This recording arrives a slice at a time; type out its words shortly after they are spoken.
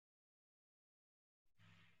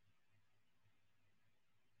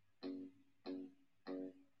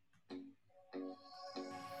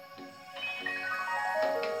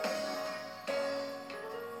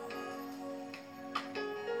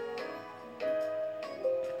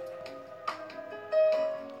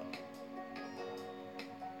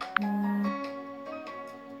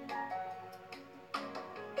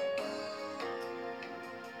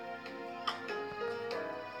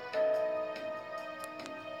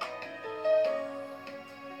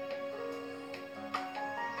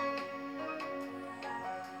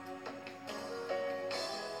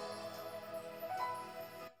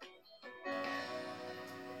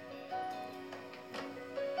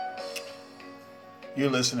You're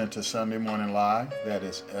listening to Sunday Morning Live, that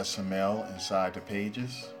is SML Inside the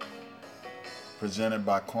Pages, presented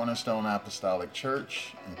by Cornerstone Apostolic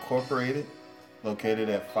Church, Incorporated, located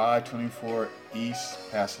at 524 East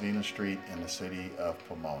Pasadena Street in the city of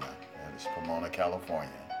Pomona. That is Pomona, California.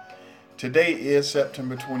 Today is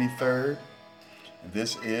September 23rd, and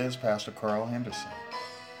this is Pastor Carl Henderson.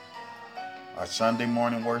 Our Sunday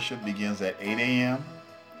morning worship begins at 8 a.m.,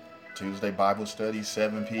 Tuesday Bible study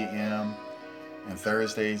 7 p.m., and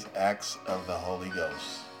Thursday's Acts of the Holy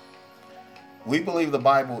Ghost. We believe the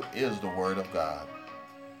Bible is the Word of God.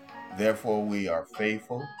 Therefore, we are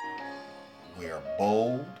faithful, we are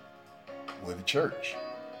bold, we're the church.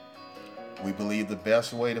 We believe the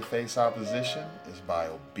best way to face opposition is by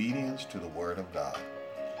obedience to the Word of God.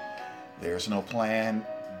 There's no plan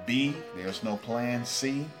B, there's no plan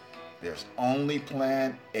C, there's only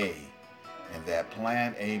plan A, and that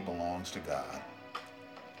plan A belongs to God.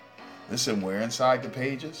 Listen, we're inside the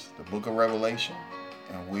pages, the book of Revelation,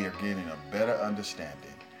 and we are getting a better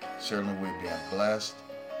understanding. Certainly, we're being blessed.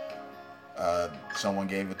 Someone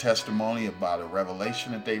gave a testimony about a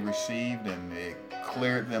revelation that they received, and it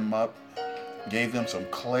cleared them up, gave them some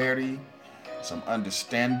clarity, some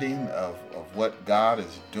understanding of what God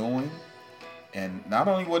is doing, and not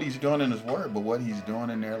only what He's doing in His Word, but what He's doing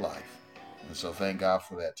in their life. And so, thank God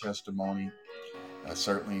for that testimony.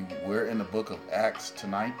 Certainly, we're in the book of Acts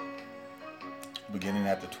tonight, beginning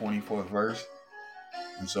at the 24th verse.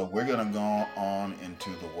 And so we're going to go on into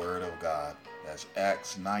the Word of God. That's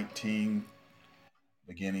Acts 19,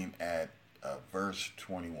 beginning at verse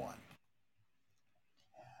 21.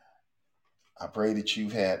 I pray that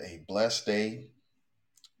you've had a blessed day,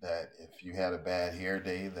 that if you had a bad hair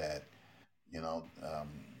day, that, you know,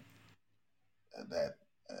 that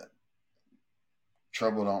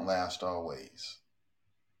trouble don't last always.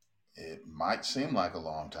 It might seem like a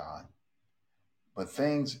long time, but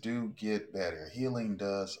things do get better. Healing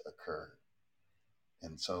does occur.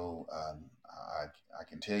 And so I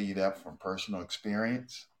can tell you that from personal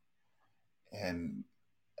experience. And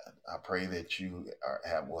I pray that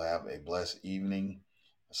will have a blessed evening.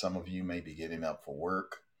 Some of you may be getting up for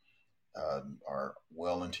work or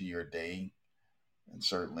well into your day. And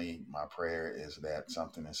certainly, my prayer is that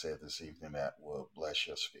something is said this evening that will bless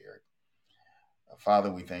your spirit.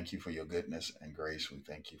 Father, we thank you for your goodness and grace. We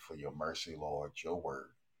thank you for your mercy, Lord, your word.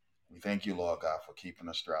 We thank you, Lord God, for keeping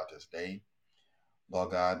us throughout this day.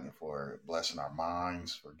 Lord God, for blessing our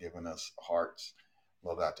minds, for giving us hearts,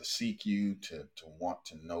 Lord God, to seek you, to want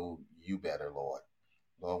to know you better, Lord.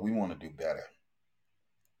 Lord, we want to do better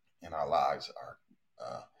in our lives,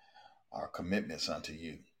 our commitments unto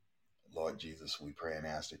you. Lord Jesus, we pray and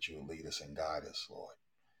ask that you will lead us and guide us, Lord.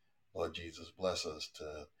 Lord Jesus, bless us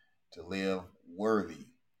to live worthy,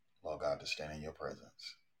 Lord God, to stand in your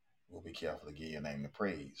presence. We'll be careful to give your name the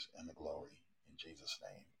praise and the glory. In Jesus'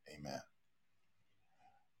 name, amen.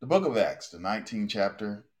 The book of Acts, the 19th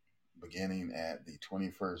chapter, beginning at the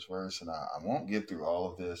 21st verse. And I won't get through all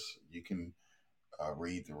of this. You can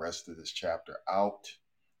read the rest of this chapter out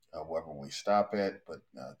wherever we stop at, but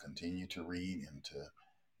continue to read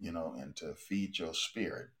and to feed your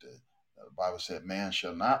spirit. The Bible said, man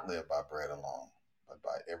shall not live by bread alone, but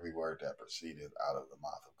by every word that proceedeth out of the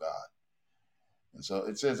mouth of God. And so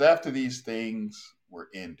it says, after these things were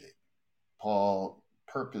ended, Paul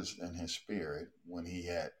purposed in his spirit when he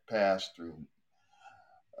had passed through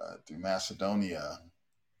Macedonia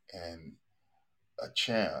and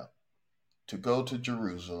Achaia to go to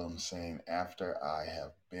Jerusalem, saying, after I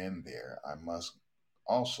have been there, I must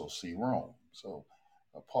also see Rome. So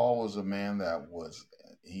Paul was a man that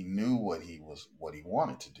he knew what he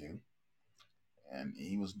wanted to do, and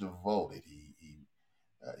he was devoted.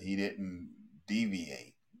 He didn't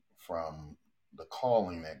deviate from the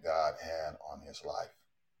calling that God had on his life.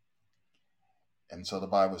 And so the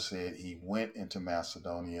Bible said he went into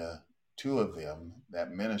Macedonia, two of them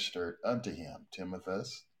that ministered unto him,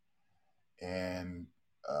 Timotheus and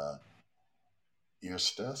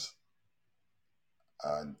Eustace.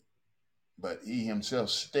 Uh, but he himself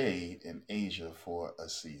stayed in Asia for a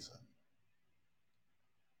season.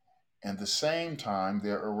 And the same time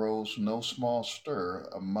there arose no small stir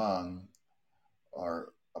among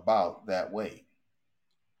or about that way.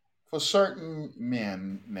 For a certain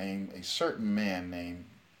man named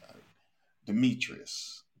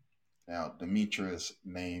Demetrius. Now, Demetrius'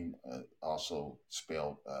 name also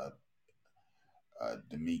spelled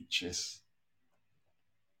Demetrius,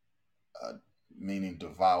 uh, meaning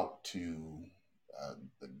devout to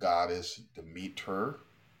the goddess Demeter.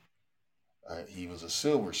 He was a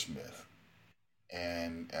silversmith.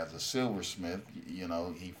 And as a silversmith,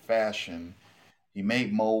 he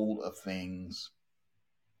made mold of things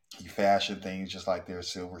He fashioned things just like they're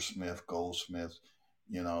silversmith, goldsmith,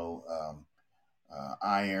 you know,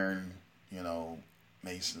 iron, you know,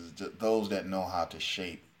 masons, those that know how to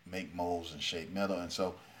shape, make molds and shape metal. And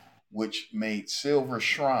so, which made silver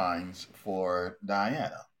shrines for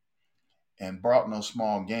Diana and brought no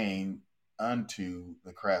small gain unto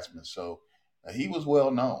the craftsman. So he was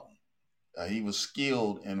well known. He was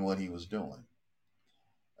skilled in what he was doing.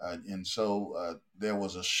 And so there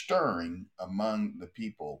was a stirring among the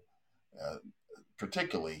people, uh,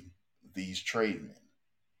 particularly these tradesmen.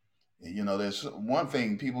 You know, there's one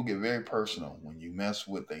thing, people get very personal when you mess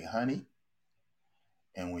with a honey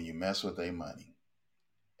and when you mess with a money.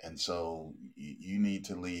 And so you need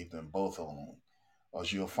to leave them both alone, or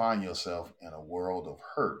you'll find yourself in a world of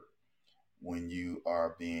hurt when you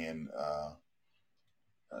are being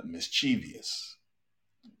mischievous,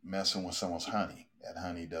 messing with someone's honey. That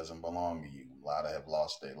honey doesn't belong to you. A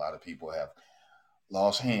lot of people have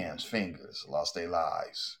lost hands, fingers, lost their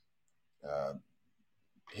lives, uh,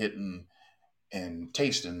 hitting and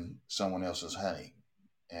tasting someone else's honey.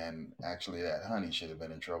 And actually, that honey should have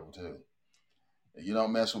been in trouble too. You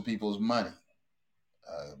don't mess with people's money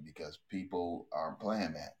because people aren't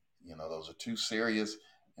playing that. You know, those are two serious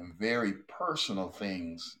and very personal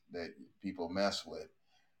things that people mess with,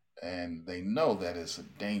 and they know that it's a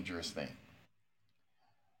dangerous thing.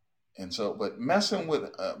 And so, but messing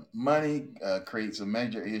with money creates a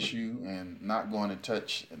major issue, and not going to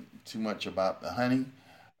touch too much about the honey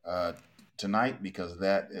uh, tonight because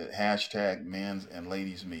that hashtag men's and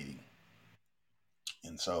ladies meeting.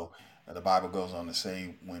 And so the Bible goes on to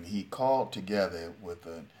say, when he called together with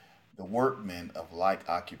the workmen of like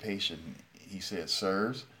occupation, he said,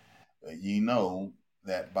 sirs, ye know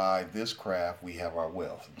that by this craft we have our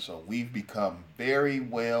wealth. And so we've become very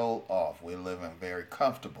well off. We're living very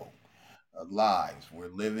comfortable lives. We're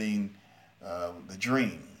living the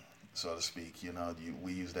dream, so to speak. You know,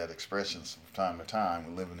 we use that expression from time to time.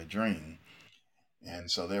 We're living the dream. And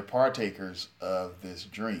so they're partakers of this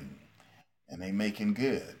dream and they making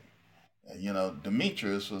good. You know,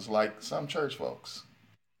 Demetrius was like some church folks.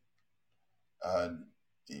 Uh,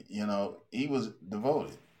 you know, he was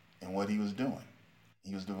devoted in what he was doing.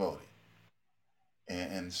 He was devoted.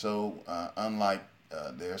 And so, unlike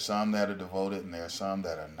there are some that are devoted and there are some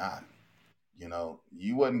that are not. You know,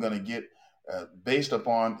 you wasn't going to get based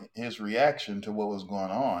upon his reaction to what was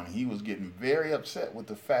going on. He was getting very upset with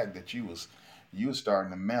the fact that you was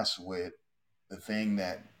starting to mess with the thing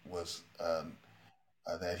that was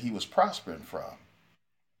that he was prospering from.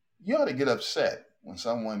 You ought to get upset when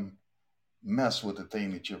someone mess with the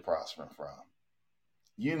thing that you're prospering from.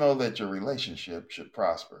 You know that your relationship should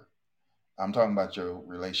prosper. I'm talking about your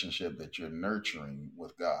relationship that you're nurturing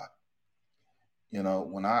with God. You know,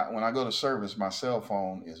 when I go to service, my cell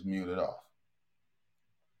phone is muted off.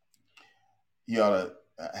 You ought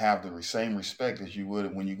to have the same respect as you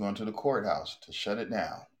would when you go into the courthouse to shut it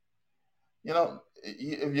down. You know,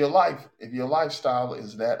 if your lifestyle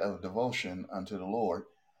is that of devotion unto the Lord,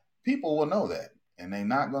 people will know that, and they're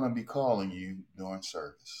not going to be calling you during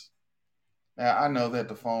service. Now, I know that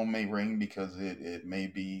the phone may ring because it may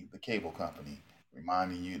be the cable company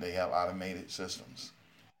reminding you they have automated systems.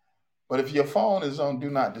 But if your phone is on do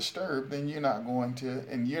not disturb, then you're not going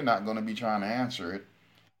to be trying to answer it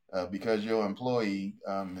because your employee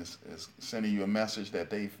is sending you a message that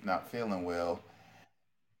they're not feeling well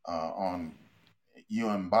on you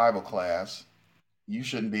in Bible class. You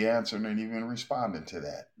shouldn't be answering and even responding to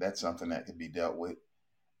that. That's something that could be dealt with.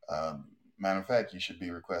 Matter of fact, you should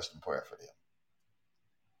be requesting prayer for them.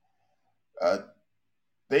 Uh,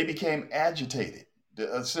 they became agitated.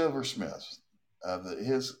 The silversmiths,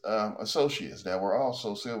 his associates that were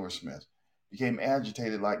also silversmiths, became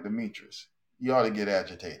agitated like Demetrius. You ought to get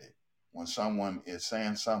agitated when someone is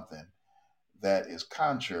saying something that is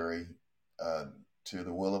contrary uh, to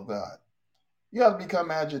the will of God. You ought to become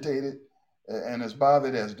agitated and as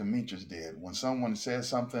bothered as Demetrius did when someone says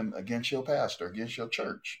something against your pastor, against your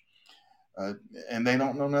church, uh, and they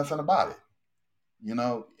don't know nothing about it. You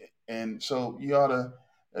know, and so you ought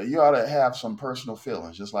to have some personal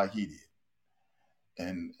feelings, just like he did.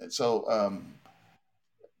 And so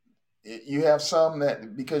you have some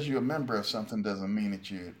that because you're a member of something doesn't mean that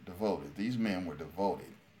you're devoted. These men were devoted;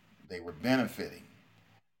 they were benefiting.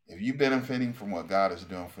 If you're benefiting from what God is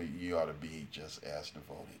doing for you, you ought to be just as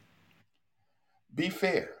devoted. Be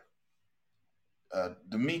fair.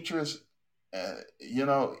 Demetrius, you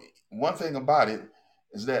know, one thing about it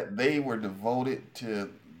is that they were devoted to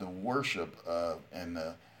the worship of and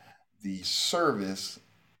the service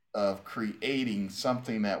of creating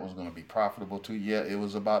something that was going to be profitable to you. Yeah, it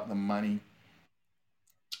was about the money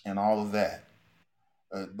and all of that.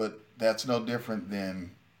 But that's no different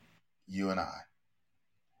than you and I.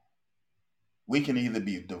 We can either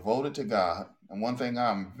be devoted to God, and one thing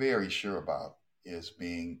I'm very sure about is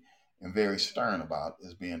being, and very stern about,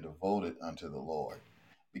 is being devoted unto the Lord.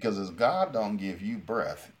 Because as God don't give you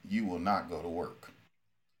breath, you will not go to work.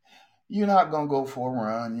 You're not going to go for a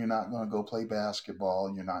run. You're not going to go play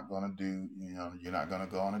basketball. You're not going to do, you're not going to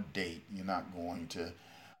go on a date. You're not going to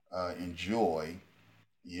enjoy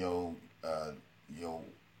your uh, your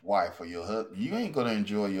wife or your husband. You ain't going to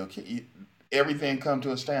enjoy your kid. Everything come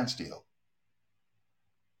to a standstill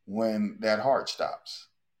when that heart stops.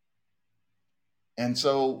 And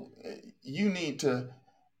so you need to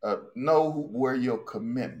know where your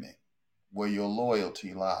commitment, where your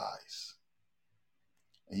loyalty lies.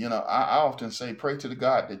 I often say, pray to the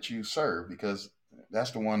God that you serve, because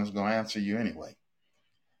that's the one that's going to answer you anyway.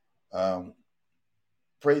 Um,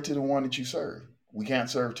 Pray to the one that you serve. We can't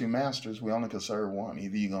serve two masters. We only can serve one.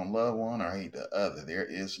 Either you're going to love one or hate the other. There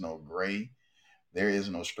is no gray. There is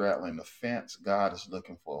no straddling the fence. God is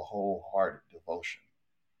looking for a wholehearted devotion.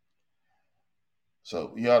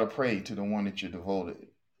 So you ought to pray to the one that you're devoted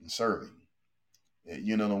and serving.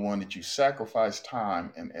 The one that you sacrifice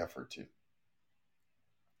time and effort to.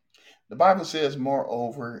 The Bible says,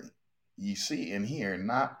 moreover, ye see and hear,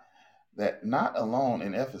 not alone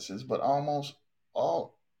in Ephesus, but almost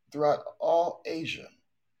all throughout all Asia.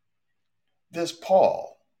 This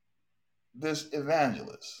Paul, this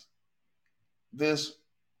evangelist, this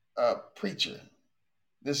preacher,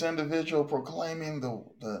 this individual proclaiming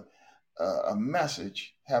a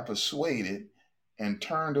message, have persuaded and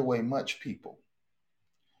turned away much people,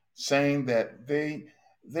 saying that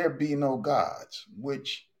there be no gods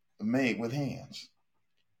which made with hands.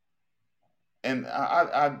 And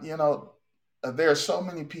there are so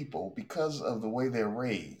many people, because of the way they're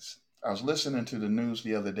raised. I was listening to the news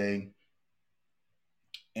the other day,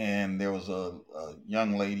 and there was a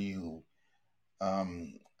young lady who,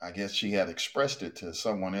 I guess she had expressed it to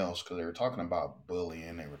someone else, because they were talking about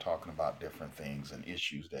bullying. They were talking about different things and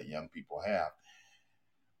issues that young people have.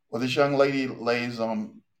 Well, this young lady lays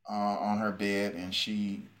on her bed, and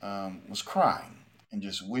she was crying and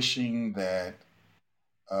just wishing that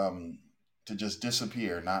um, to just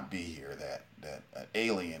disappear, not be here. That an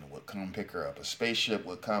alien would come pick her up, a spaceship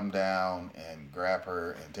would come down and grab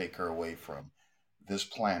her and take her away from this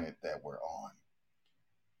planet that we're on.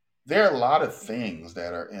 There are a lot of things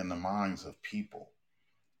that are in the minds of people,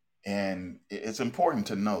 and it's important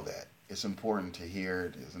to know that. It's important to hear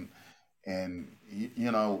it, isn't? And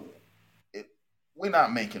it, we're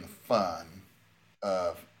not making fun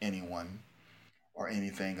of anyone or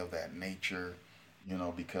anything of that nature,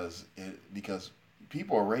 because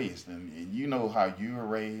people are raised, and you know how you were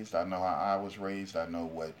raised. I know how I was raised. I know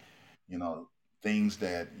what you know things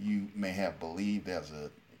that you may have believed as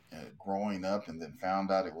a growing up, and then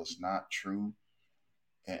found out it was not true.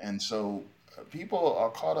 And so people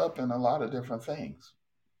are caught up in a lot of different things.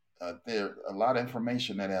 There a lot of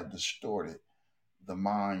information that have distorted the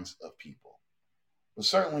minds of people. But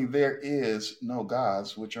certainly there is no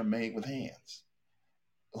gods which are made with hands.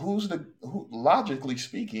 Logically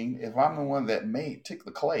speaking, if I'm the one that made took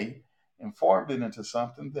the clay and formed it into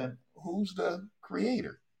something, then who's the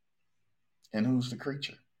creator and who's the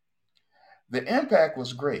creature? The impact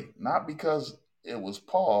was great, not because it was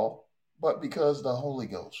Paul, but because the Holy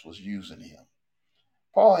Ghost was using him.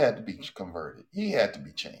 Paul had to be converted. He had to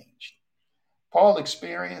be changed. Paul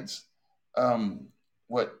experienced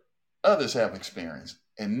what others have experienced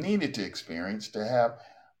and needed to experience to have,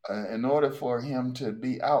 in order for him to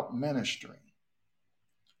be out ministering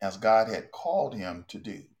as God had called him to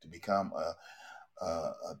do, to become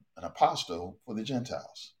an apostle for the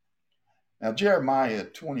Gentiles. Now, Jeremiah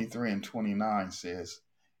 23 and 29 says,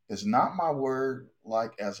 "Is not my word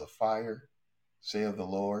like as a fire, saith the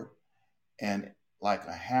Lord, and like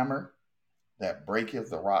a hammer that breaketh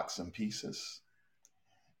the rocks in pieces?"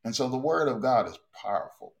 And so the word of God is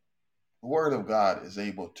powerful. The word of God is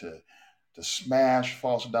able to smash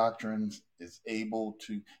false doctrines, is able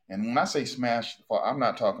to, and when I say smash, I'm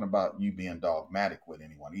not talking about you being dogmatic with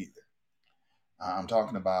anyone either. I'm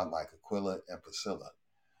talking about like Aquila and Priscilla,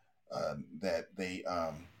 that they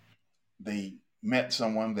met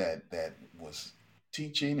someone that was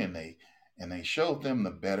teaching, and they showed them the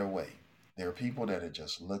better way. There are people that are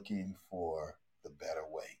just looking for the better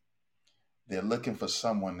way. They're looking for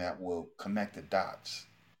someone that will connect the dots,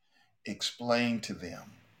 explain to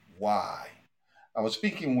them why. I was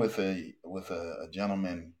speaking with a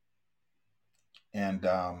gentleman, and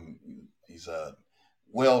he's a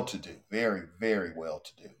well-to-do, very very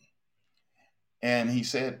well-to-do, and he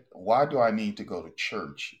said, "Why do I need to go to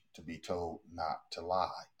church to be told not to lie.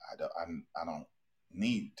 I don't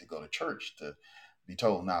need to go to church to be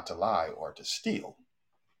told not to lie or to steal.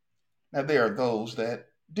 Now, there are those that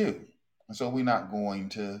do. And so we're not going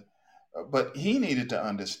to, but he needed to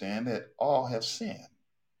understand that all have sinned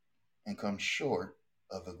and come short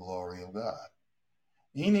of the glory of God.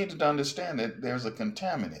 He needed to understand that there's a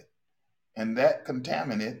contaminant, and that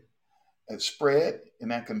contaminant has spread,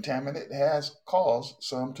 and that contaminant has caused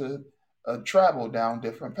some to travel down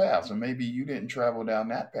different paths. And maybe you didn't travel down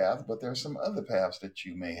that path, but there's some other paths that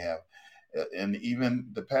you may have. And even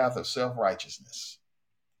the path of self righteousness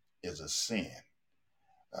is a sin.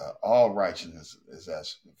 All righteousness is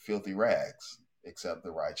as filthy rags, except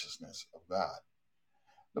the righteousness of God.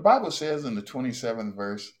 The Bible says in the 27th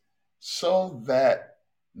verse, so that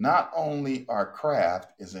not only our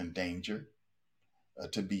craft is in danger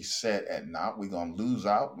to be set at naught, we're going to lose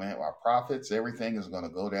out, man, our profits, everything is going to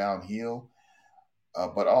go downhill,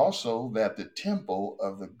 but also that the temple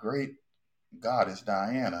of the great goddess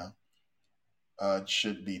Diana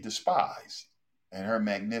should be despised and her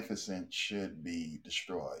magnificence should be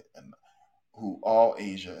destroyed, and who all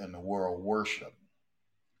Asia and the world worship.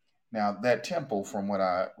 Now, that temple, from what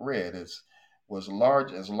I read, was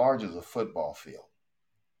large as a football field.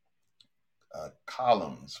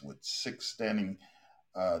 Columns with six standing,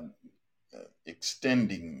 uh,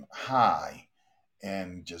 extending high,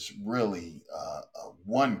 and just really a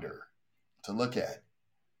wonder to look at.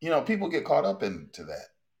 People get caught up into that.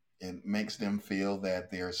 It makes them feel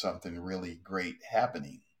that there's something really great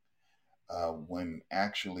happening when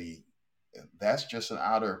actually that's just an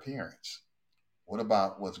outer appearance. What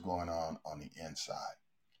about what's going on the inside?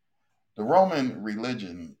 The Roman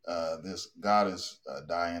religion, this goddess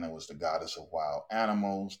Diana was the goddess of wild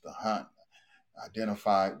animals, the hunt,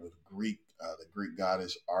 identified with the Greek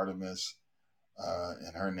goddess Artemis,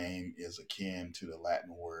 and her name is akin to the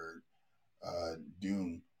Latin word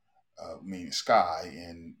dune, meaning sky,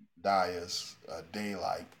 and dias,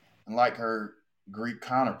 daylight. And like her Greek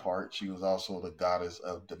counterpart, she was also the goddess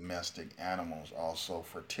of domestic animals, also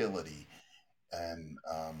fertility, and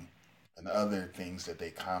other things that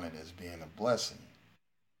they counted as being a blessing.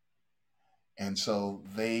 And so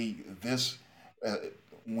this uh,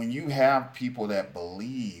 when you have people that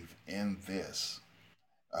believe in this,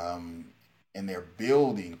 um, and they're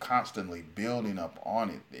building constantly building up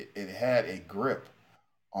on it, it had a grip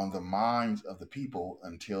on the minds of the people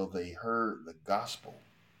until they heard the gospel.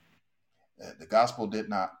 The gospel did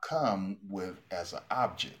not come with as an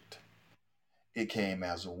object; it came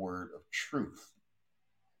as a word of truth.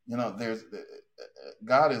 There's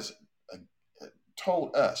God has uh,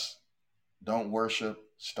 told us, don't worship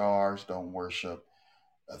stars, don't worship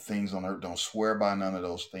things on earth, don't swear by none of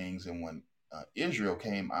those things. And when Israel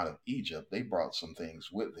came out of Egypt, they brought some things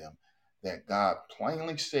with them that God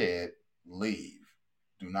plainly said, leave,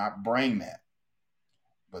 do not bring that.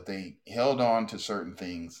 But they held on to certain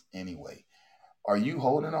things anyway. Are you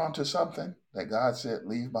holding on to something that God said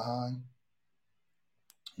leave behind?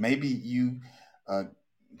 Maybe you uh,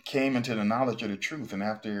 came into the knowledge of the truth, and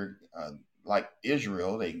after, like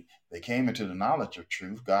Israel, they came into the knowledge of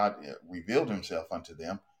truth. God revealed Himself unto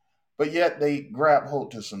them, but yet they grabbed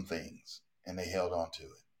hold to some things and they held on to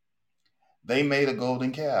it. They made a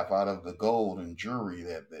golden calf out of the gold and jewelry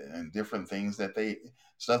and different things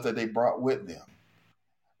stuff that they brought with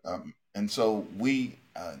them. And so we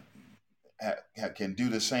can do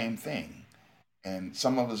the same thing, and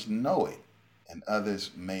some of us know it, and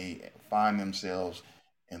others may find themselves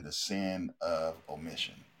in the sin of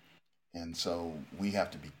omission. And so we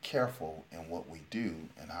have to be careful in what we do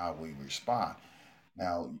and how we respond.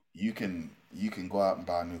 Now you can go out and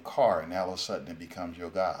buy a new car, and all of a sudden it becomes your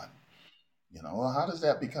God. Well, how does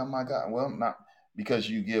that become my God? Well, not because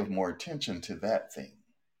you give more attention to that thing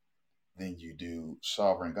than you do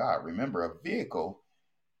sovereign God. Remember, a vehicle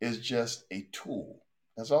is just a tool.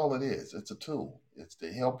 That's all it is. It's a tool. It's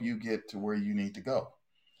to help you get to where you need to go,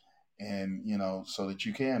 and so that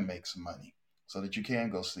you can make some money, so that you can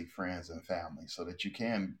go see friends and family, so that you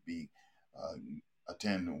can be uh,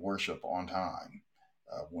 attend worship on time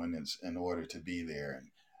when it's in order to be there.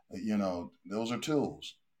 And those are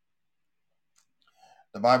tools.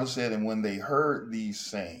 The Bible said, and when they heard these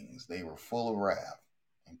sayings, they were full of wrath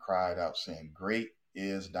and cried out, saying, great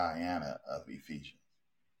is Diana of Ephesians.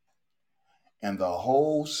 And the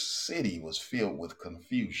whole city was filled with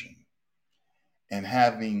confusion. And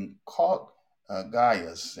having caught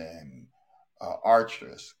Gaius and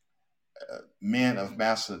Archus, men of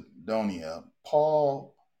Macedonia,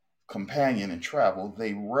 Paul, companion in travel,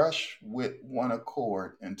 they rushed with one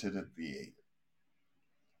accord into the theater.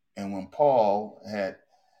 And when Paul had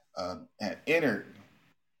entered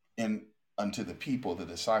and unto the people, the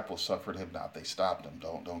disciples suffered him not. They stopped him.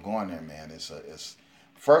 Don't go in there, man. It's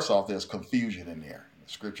first off, there's confusion in there. The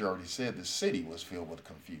scripture already said the city was filled with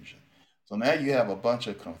confusion. So now you have a bunch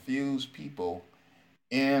of confused people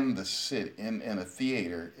in the city, in a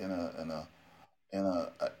theater, in a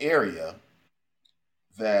area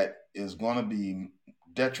that is going to be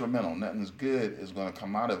detrimental. Nothing's good is going to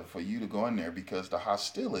come out of it for you to go in there because the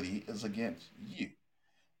hostility is against you.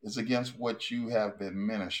 It's against what you have been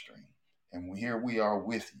ministering. And here we are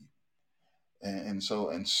with you. And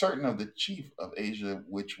certain of the chief of Asia,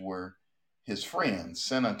 which were his friends,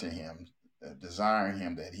 sent unto him, desiring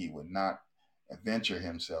him that he would not venture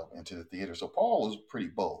himself into the theater. So Paul was pretty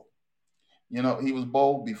bold. He was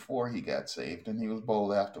bold before he got saved, and he was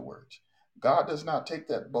bold afterwards. God does not take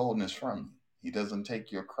that boldness from you. He doesn't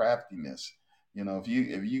take your craftiness. If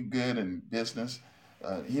you good in business,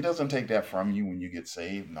 he doesn't take that from you when you get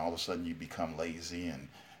saved, and all of a sudden you become lazy, and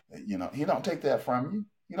he don't take that from you.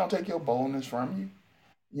 He don't take your boldness from you.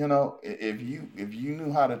 If you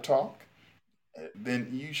knew how to talk, then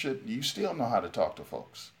you still know how to talk to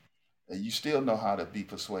folks. You still know how to be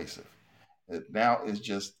persuasive. Now it's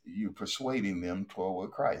just you persuading them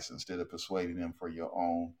toward Christ instead of persuading them for your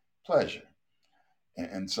own pleasure.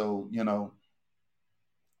 And so,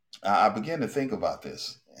 I began to think about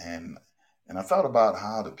this, and I thought about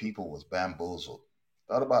how the people was bamboozled.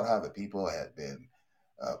 Thought about how the people had been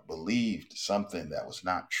believed something that was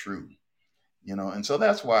not true. And so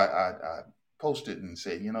that's why I posted and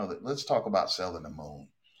said, let's talk about selling the moon.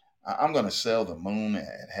 I'm going to sell the moon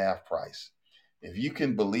at half price. If you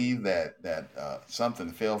can believe that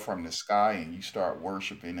something fell from the sky and you start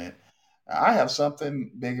worshiping it, I have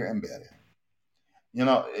something bigger and better.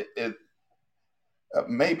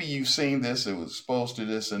 Maybe you've seen this. It was supposed to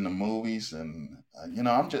this in the movies, and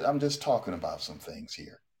I'm just talking about some things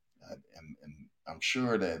here, and I'm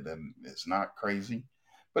sure that it's not crazy.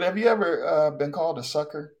 But have you ever been called a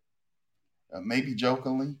sucker? Maybe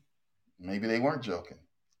jokingly, maybe they weren't joking.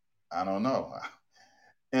 I don't know.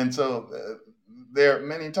 And so there are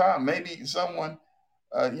many times, maybe someone,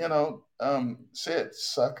 said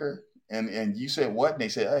sucker. And you said what? And they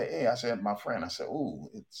said, hey, I said, my friend. I said, ooh,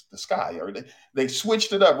 it's the sky. Or they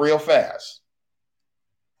switched it up real fast.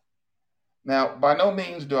 Now, by no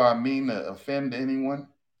means do I mean to offend anyone.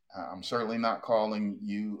 I'm certainly not calling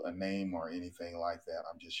you a name or anything like that.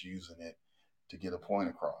 I'm just using it to get a point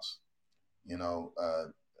across. You know,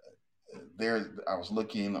 I was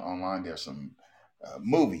looking online. There's some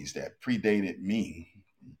movies that predated me,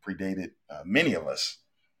 predated many of us.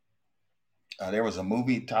 There was a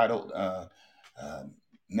movie titled uh,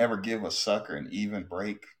 "Never Give a Sucker an Even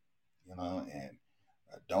Break," and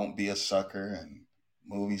 "Don't Be a Sucker," and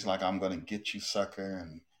movies like "I'm Gonna Get You, Sucker,"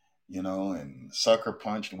 and "Sucker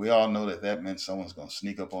Punch." We all know that meant someone's gonna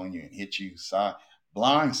sneak up on you and hit you,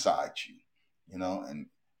 blindside you,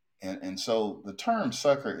 and so the term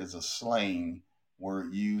 "sucker" is a slang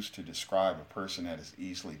word used to describe a person that is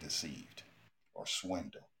easily deceived or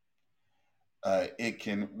swindled. It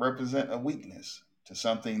can represent a weakness to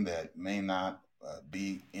something that may not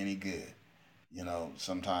be any good.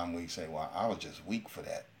 Sometimes we say, "Well, I was just weak for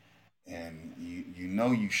that," and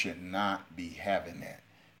you should not be having that.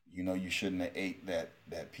 You shouldn't have ate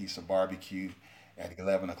that piece of barbecue at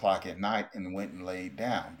 11 o'clock at night and went and laid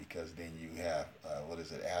down because then you have what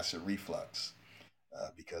is it, acid reflux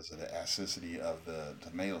because of the acidity of the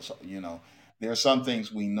tomatoes. There are some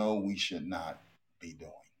things we know we should not be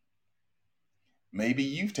doing. Maybe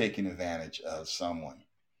you've taken advantage of someone,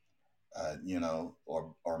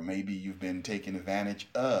 or maybe you've been taken advantage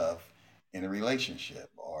of in a relationship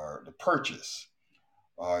or the purchase,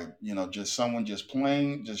 or just someone just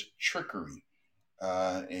plain just trickery,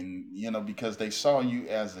 and because they saw you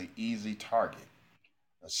as an easy target.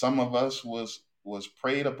 Some of us was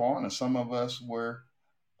preyed upon, and some of us were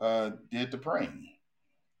did the preying.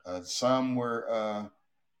 Some were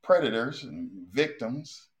predators and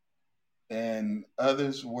victims, and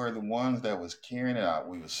others were the ones that was carrying it out.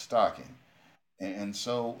 We was stalking, and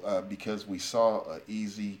so because we saw an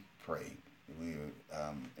easy prey,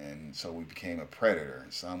 and so we became a predator.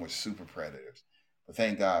 And some were super predators. But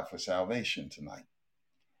thank God for salvation tonight.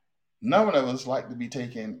 None of us like to be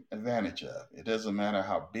taken advantage of. It doesn't matter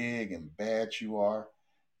how big and bad you are.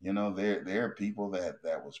 There are people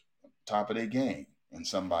that was top of their game, and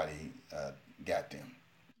somebody got them.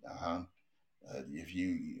 Uh-huh. If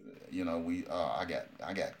we I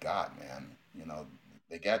got God, man.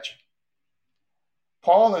 They got you.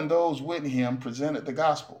 Paul and those with him presented the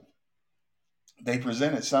gospel. They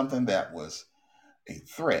presented something that was a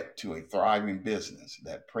threat to a thriving business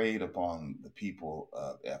that preyed upon the people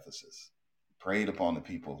of Ephesus. preyed upon the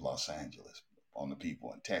people of Los Angeles, on the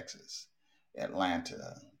people in Texas,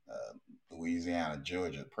 Atlanta, Louisiana,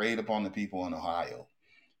 Georgia, preyed upon the people in Ohio,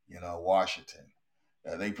 Washington.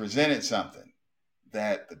 They presented something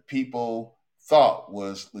that the people thought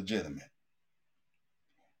was legitimate.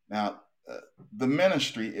 Now, the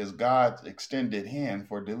ministry is God's extended hand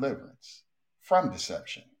for deliverance from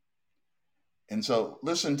deception. And so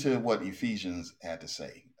listen to what Ephesians had to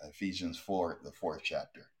say, Ephesians 4, the fourth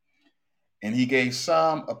chapter. And he gave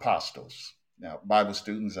some apostles. Now, Bible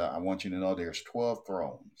students, I want you to know there's 12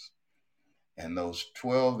 thrones. And those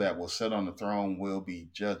 12 that will sit on the throne will be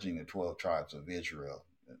judging the 12 tribes of Israel.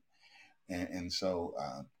 And so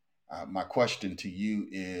my question to you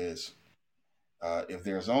is, if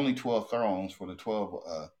there's only 12 thrones for the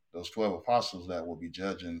 12, those 12 apostles that will be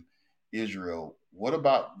judging Israel, what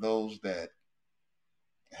about those that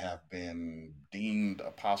have been deemed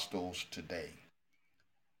apostles today?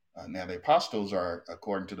 Now, the apostles are,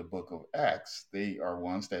 according to the book of Acts, they are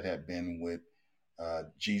ones that had been with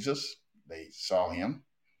Jesus. They saw him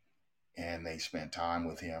and they spent time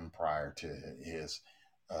with him prior to his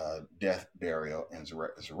death, burial, and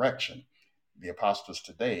resurrection. The apostles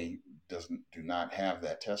today do not have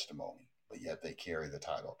that testimony, but yet they carry the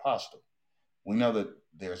title apostle. We know that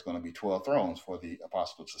there's going to be 12 thrones for the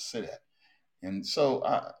apostles to sit at. And so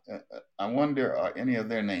I wonder, are any of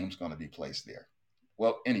their names going to be placed there?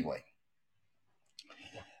 Well, anyway,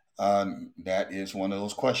 that is one of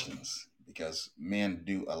those questions, because men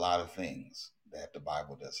do a lot of things that the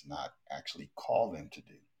Bible does not actually call them to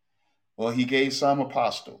do. Well, he gave some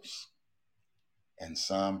apostles and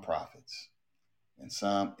some prophets and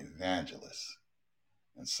some evangelists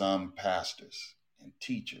and some pastors and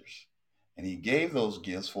teachers. And he gave those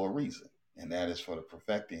gifts for a reason, and that is for the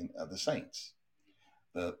perfecting of the saints.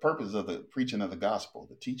 The purpose of the preaching of the gospel,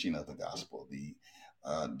 the teaching of the gospel, the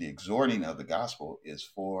exhorting of the gospel is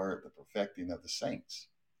for the perfecting of the saints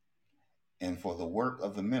and for the work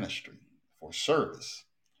of the ministry, for service,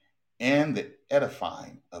 and the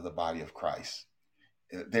edifying of the body of Christ.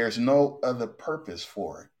 There's no other purpose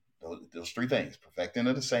for it. Those three things: perfecting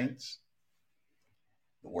of the saints,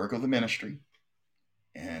 the work of the ministry,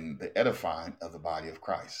 and the edifying of the body of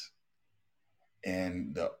Christ.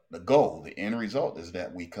 And the goal, the end result, is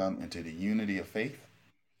that we come into the unity of faith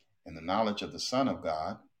and the knowledge of the Son of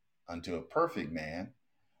God, unto a perfect man,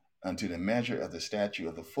 unto the measure of the stature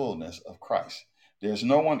of the fullness of Christ. There's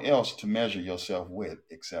no one else to measure yourself with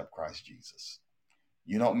except Christ Jesus.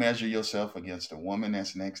 You don't measure yourself against a woman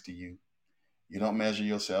that's next to you. You don't measure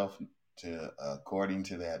yourself according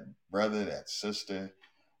to that brother, that sister,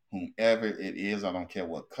 whomever it is. I don't care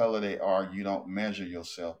what color they are. You don't measure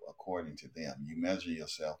yourself according to them. You measure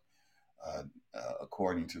yourself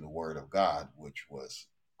according to the word of God, which was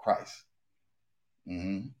Christ.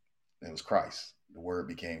 It was Christ. The word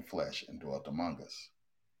became flesh and dwelt among us.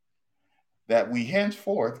 That we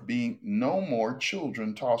henceforth be no more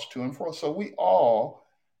children tossed to and fro. So we all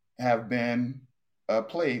have been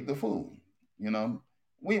played the fool.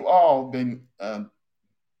 We've all been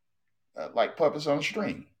like puppets on a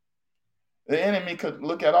string. The enemy could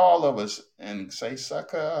look at all of us and say,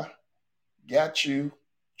 sucker, got you,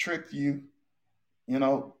 tricked you,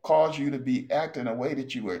 caused you to be acting a way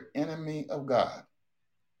that you were enemy of God.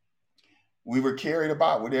 We were carried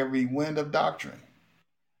about with every wind of doctrine,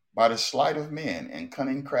 by the sleight of men and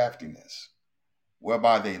cunning craftiness,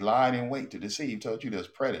 whereby they lied in wait to deceive. Told you there's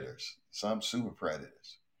predators, some super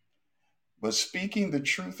predators. But speaking the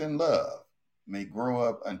truth in love may grow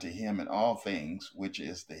up unto him in all things, which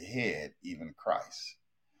is the head, even Christ,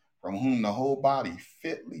 from whom the whole body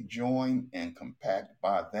fitly joined and compact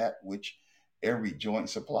by that which every joint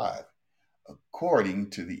supplieth, according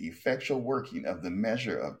to the effectual working of the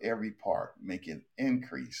measure of every part, making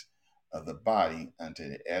increase of the body unto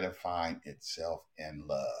the edifying itself in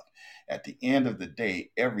love. At the end of the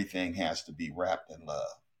day, everything has to be wrapped in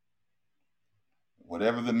love.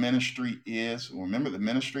 Whatever the ministry is, remember the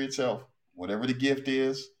ministry itself, whatever the gift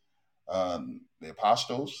is, the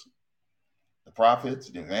apostles, the prophets,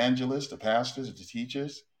 the evangelists, the pastors, the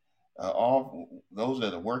teachers, all those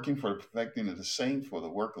that are working for the perfecting of the saints, for the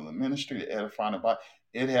work of the ministry, the edifying of the body,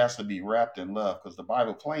 it has to be wrapped in love, because the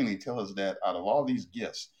Bible plainly tells us that out of all these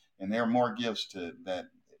gifts, and there are more gifts to that,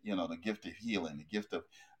 the gift of healing, the gift of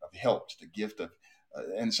helps, the gift of,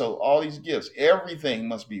 and so all these gifts, everything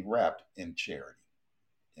must be wrapped in charity.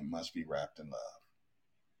 It must be wrapped in love.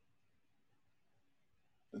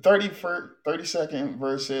 The 32nd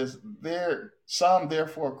verse says, some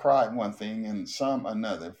therefore cried one thing and some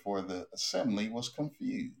another, for the assembly was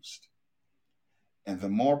confused. And the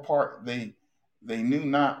more part they They knew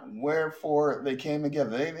not wherefore they came together.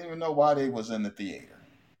 They didn't even know why they was in the theater.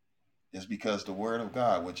 It's because the word of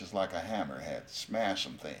God, which is like a hammer, had smashed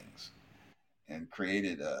some things and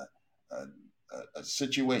created a, a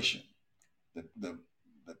situation. The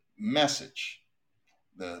message,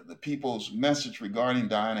 the people's message regarding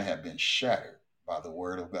Diana had been shattered by the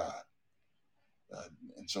word of God. Uh,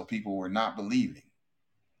 and so people were not believing.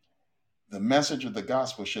 The message of the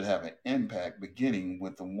gospel should have an impact beginning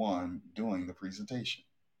with the one doing the presentation.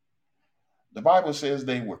 The Bible says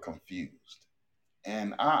they were confused.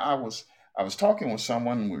 And I was talking with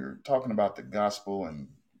someone, we were talking about the gospel,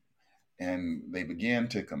 and they began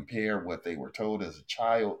to compare what they were told as a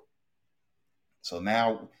child. So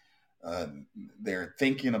now uh, they're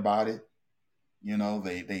thinking about it. You know,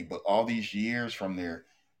 but all these years from their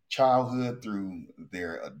childhood through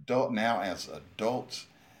their adult, now as adults,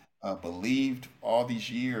 believed all these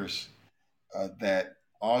years that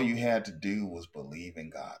all you had to do was believe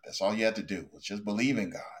in God. That's all you had to do was just believe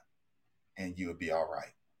in God, and you would be all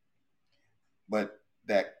right. But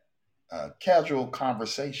that casual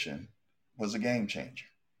conversation was a game changer.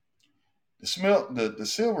 The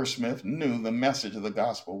silversmith knew the message of the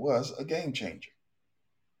gospel was a game changer.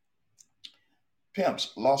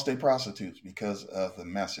 Pimps lost their prostitutes because of the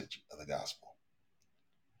message of the gospel.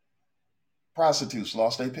 Prostitutes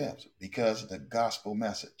lost their pimps because of the gospel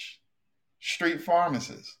message. Street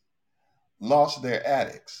pharmacists lost their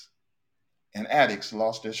addicts, and addicts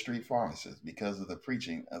lost their street pharmacists because of the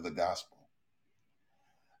preaching of the gospel.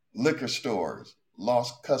 Liquor stores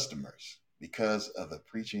lost customers because of the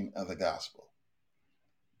preaching of the gospel.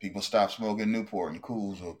 People stopped smoking Newport and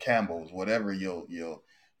Cools or Campbell's, whatever your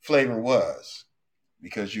flavor was,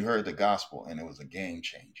 because you heard the gospel and it was a game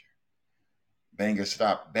changer. Bangers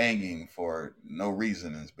stopped banging for no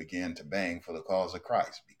reason and began to bang for the cause of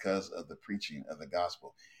Christ because of the preaching of the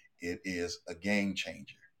gospel. It is a game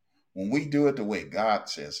changer. When we do it the way God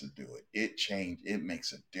says to do it, it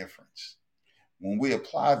makes a difference. When we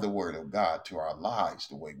apply the word of God to our lives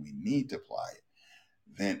the way we need to apply it,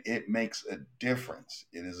 then it makes a difference.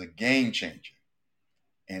 It is a game changer.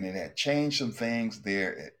 And it had changed some things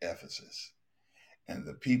there at Ephesus. And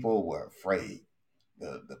the people were afraid.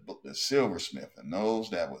 The silversmith and those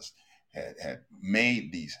that had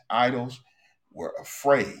made these idols were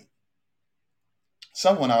afraid.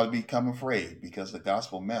 Someone ought to become afraid because the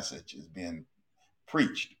gospel message is being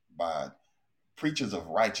preached by preachers of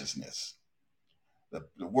righteousness.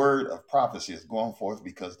 The word of prophecy is going forth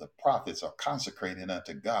because the prophets are consecrated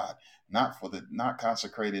unto God, not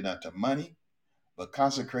consecrated unto money, but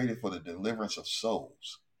consecrated for the deliverance of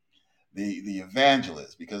souls. The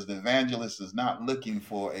evangelist, because the evangelist is not looking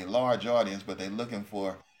for a large audience, but they're looking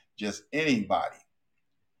for just anybody,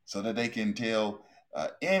 so that they can tell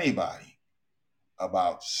anybody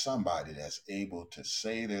about somebody that's able to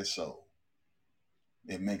save their soul.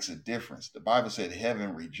 It makes a difference. The Bible said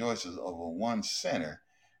heaven rejoices over one sinner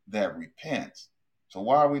that repents. So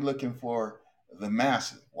why are we looking for the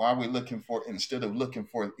masses? Why are we looking for, instead of looking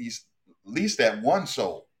for at least that one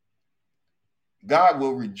soul? God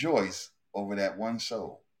will rejoice over that one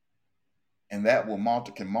soul, and that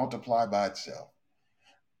can multiply by itself.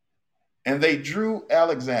 And they drew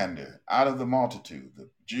Alexander out of the multitude, the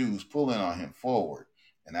Jews pulling on him forward,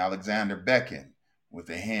 and Alexander beckoned with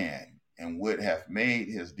a hand and would have made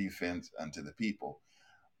his defense unto the people.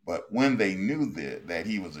 But when they knew that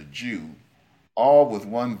he was a Jew, all with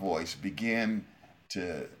one voice began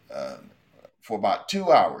to, for about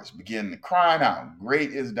 2 hours, began crying out,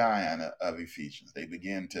 "Great is Diana of Ephesians." They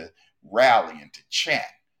began to rally and to chant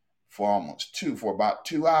for about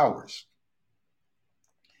 2 hours.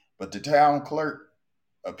 But the town clerk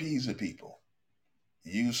appeased the people,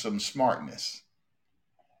 used some smartness,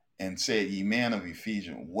 and said, "Ye men of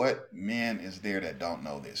Ephesians, what man is there that don't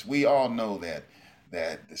know this?" We all know that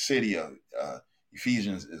the city of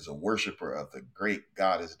Ephesians is a worshiper of the great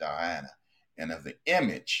goddess Diana and of the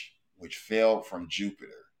image which fell from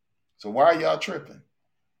Jupiter. So why are y'all tripping?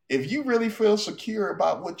 If you really feel secure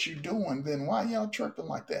about what you're doing, then why y'all tripping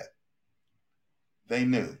like that? They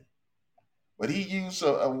knew. But he used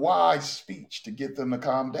a wise speech to get them to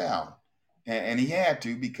calm down. And he had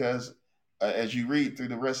to, because as you read through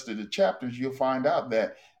the rest of the chapters, you'll find out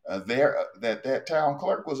that that town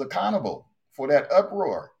clerk was accountable for that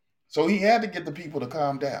uproar. So he had to get the people to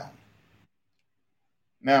calm down.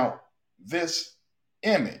 Now, this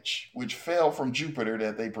image which fell from Jupiter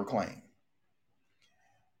that they proclaimed,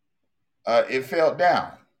 it fell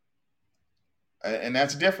down. And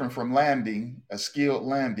that's different from landing, a skilled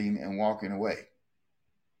landing and walking away.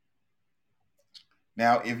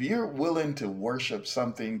 Now, if you're willing to worship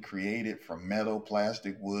something created from metal,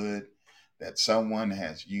 plastic, wood, that someone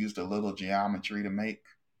has used a little geometry to make.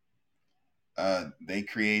 They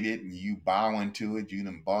created and you bow into it. You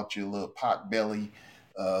done bought your little potbelly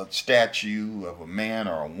statue of a man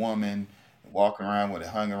or a woman walking around with it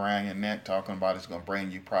hung around your neck, talking about it's going to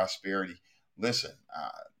bring you prosperity. Listen,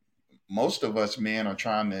 most of us men are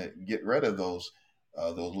trying to get rid of those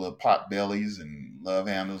little pot bellies and love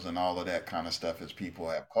handles and all of that kind of stuff, as people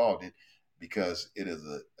have called it, because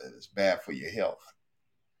it's bad for your health.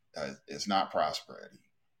 It's not prosperity.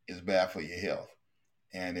 It's bad for your health,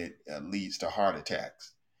 and it leads to heart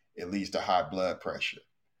attacks. It leads to high blood pressure,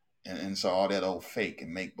 and so all that old fake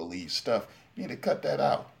and make believe stuff. You need to cut that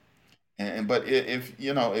out. But if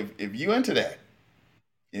you know if you into that,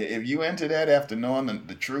 if you into that after knowing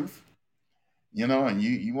the truth, and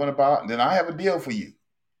you want to buy, then I have a deal for you.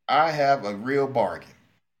 I have a real bargain.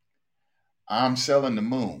 I'm selling the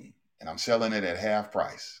moon, and I'm selling it at half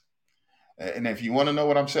price. And if you want to know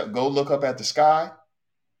what I'm selling, go look up at the sky.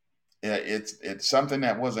 It's something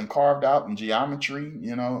that wasn't carved out in geometry,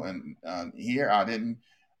 And here I didn't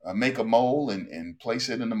make a mole and place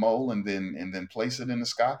it in the mole and then place it in the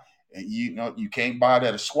sky. And you can't buy it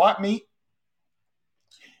at a swap meet.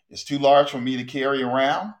 It's too large for me to carry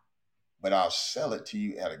around, but I'll sell it to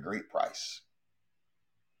you at a great price,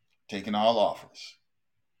 taking all offers.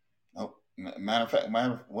 Oh, matter of fact,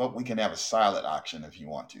 well, we can have a silent auction if you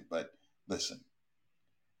want to, but listen,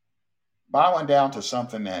 bowing down to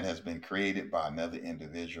something that has been created by another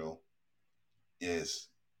individual is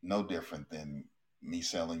no different than me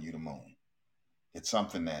selling you the moon. It's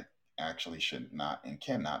something that actually should not and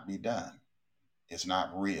cannot be done. It's not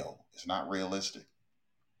real. It's not realistic.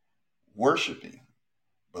 Worshiping,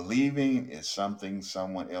 believing is something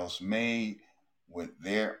someone else made with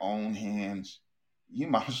their own hands. You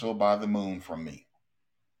might as well buy the moon from me.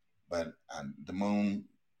 But the moon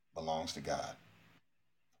belongs to God.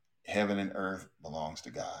 Heaven and earth belongs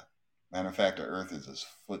to God. Matter of fact, the earth is his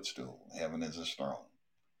footstool. Heaven is his throne.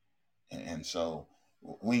 And so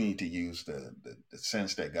we need to use the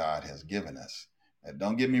sense that God has given us. And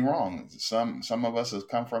don't get me wrong. Some of us have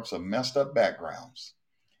come from some messed up backgrounds,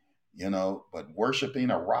 but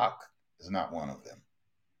worshiping a rock is not one of them.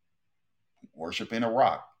 Worshiping a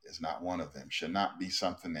rock is not one of them. Should not be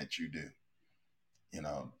something that you do. You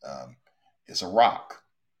know, um, it's a rock.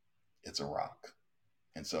 It's a rock.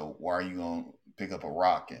 And so why are you going to pick up a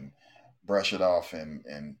rock and brush it off and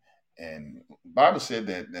Bible said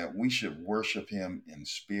that we should worship him in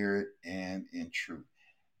spirit and in truth.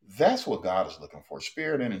 That's what God is looking for,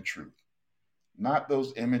 spirit and in truth. Not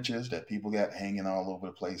those images that people got hanging all over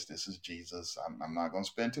the place. This is Jesus. I'm not going to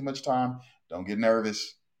spend too much time. Don't get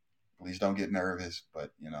nervous. Please don't get nervous.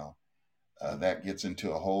 But, that gets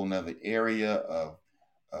into a whole nother area of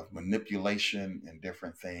manipulation and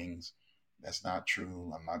different things. That's not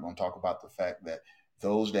true. I'm not going to talk about the fact that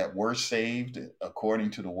those that were saved, according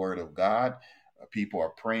to the word of God, people are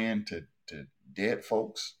praying to dead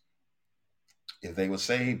folks. If they were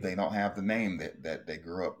saved, they don't have the name that they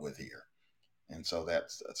grew up with here. And so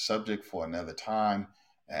that's a subject for another time.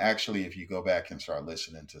 Actually, if you go back and start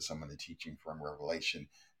listening to some of the teaching from Revelation,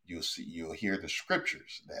 you'll hear the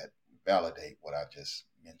scriptures that validate what I just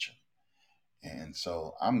mentioned. And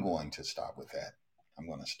so I'm going to stop with that. I'm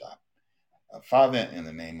going to stop. Father, in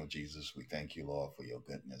the name of Jesus, we thank you, Lord, for your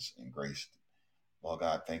goodness and grace. Lord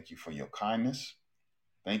God, thank you for your kindness.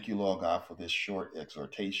 Thank you, Lord God, for this short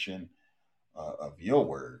exhortation of your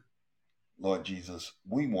word. Lord Jesus,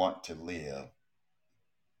 we want to live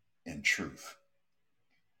in truth.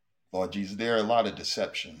 Lord Jesus, there are a lot of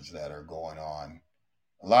deceptions that are going on.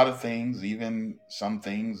 A lot of things, even some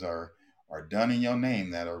things are done in your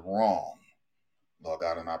name that are wrong. Lord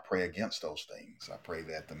God, and I pray against those things. I pray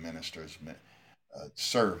that the ministers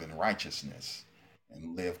serve in righteousness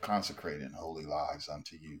and live consecrated and holy lives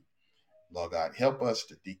unto you. Lord God, help us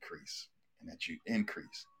to decrease and that you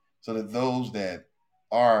increase so that those that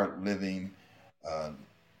are living uh,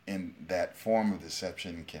 in that form of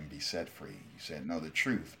deception can be set free. You said, know the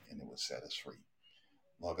truth, and it will set us free.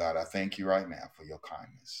 Lord God, I thank you right now for your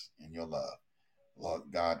kindness and your love. Lord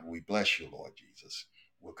God, we bless you, Lord Jesus.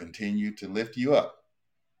 We'll continue to lift you up,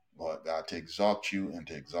 Lord God, to exalt you and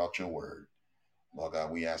to exalt your word. Lord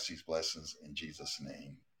God, we ask these blessings in Jesus'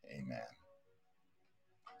 name. Amen.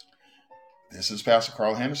 This is Pastor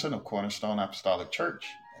Carl Henderson of Cornerstone Apostolic Church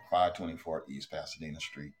at 524 East Pasadena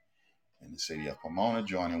Street in the city of Pomona,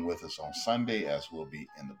 joining with us on Sunday as we'll be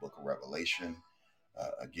in the book of Revelation.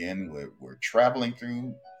 Again, we're traveling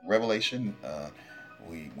through Revelation.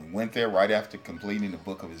 We went there right after completing the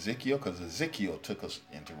book of Ezekiel because Ezekiel took us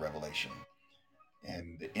into Revelation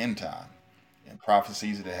and the end time and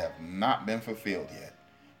prophecies that have not been fulfilled yet.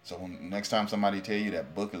 So when next time somebody tell you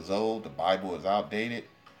that book is old, the Bible is outdated,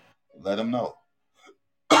 let them know.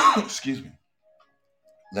 Excuse me.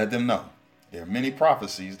 Let them know. There are many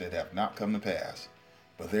prophecies that have not come to pass,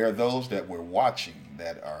 but there are those that we're watching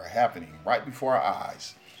that are happening right before our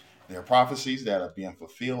eyes. There are prophecies that are being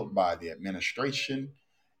fulfilled by the administration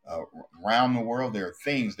uh, around the world. There are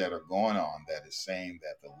things that are going on that is saying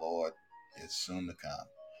that the Lord is soon to come.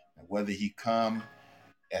 And whether he come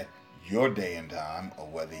at your day and time or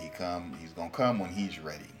whether he's going to come when he's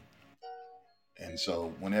ready. And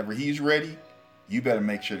so whenever he's ready, you better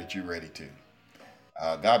make sure that you're ready too.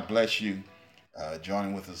 God bless you.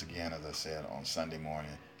 Joining with us again, as I said, on Sunday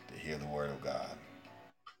morning to hear the word of God.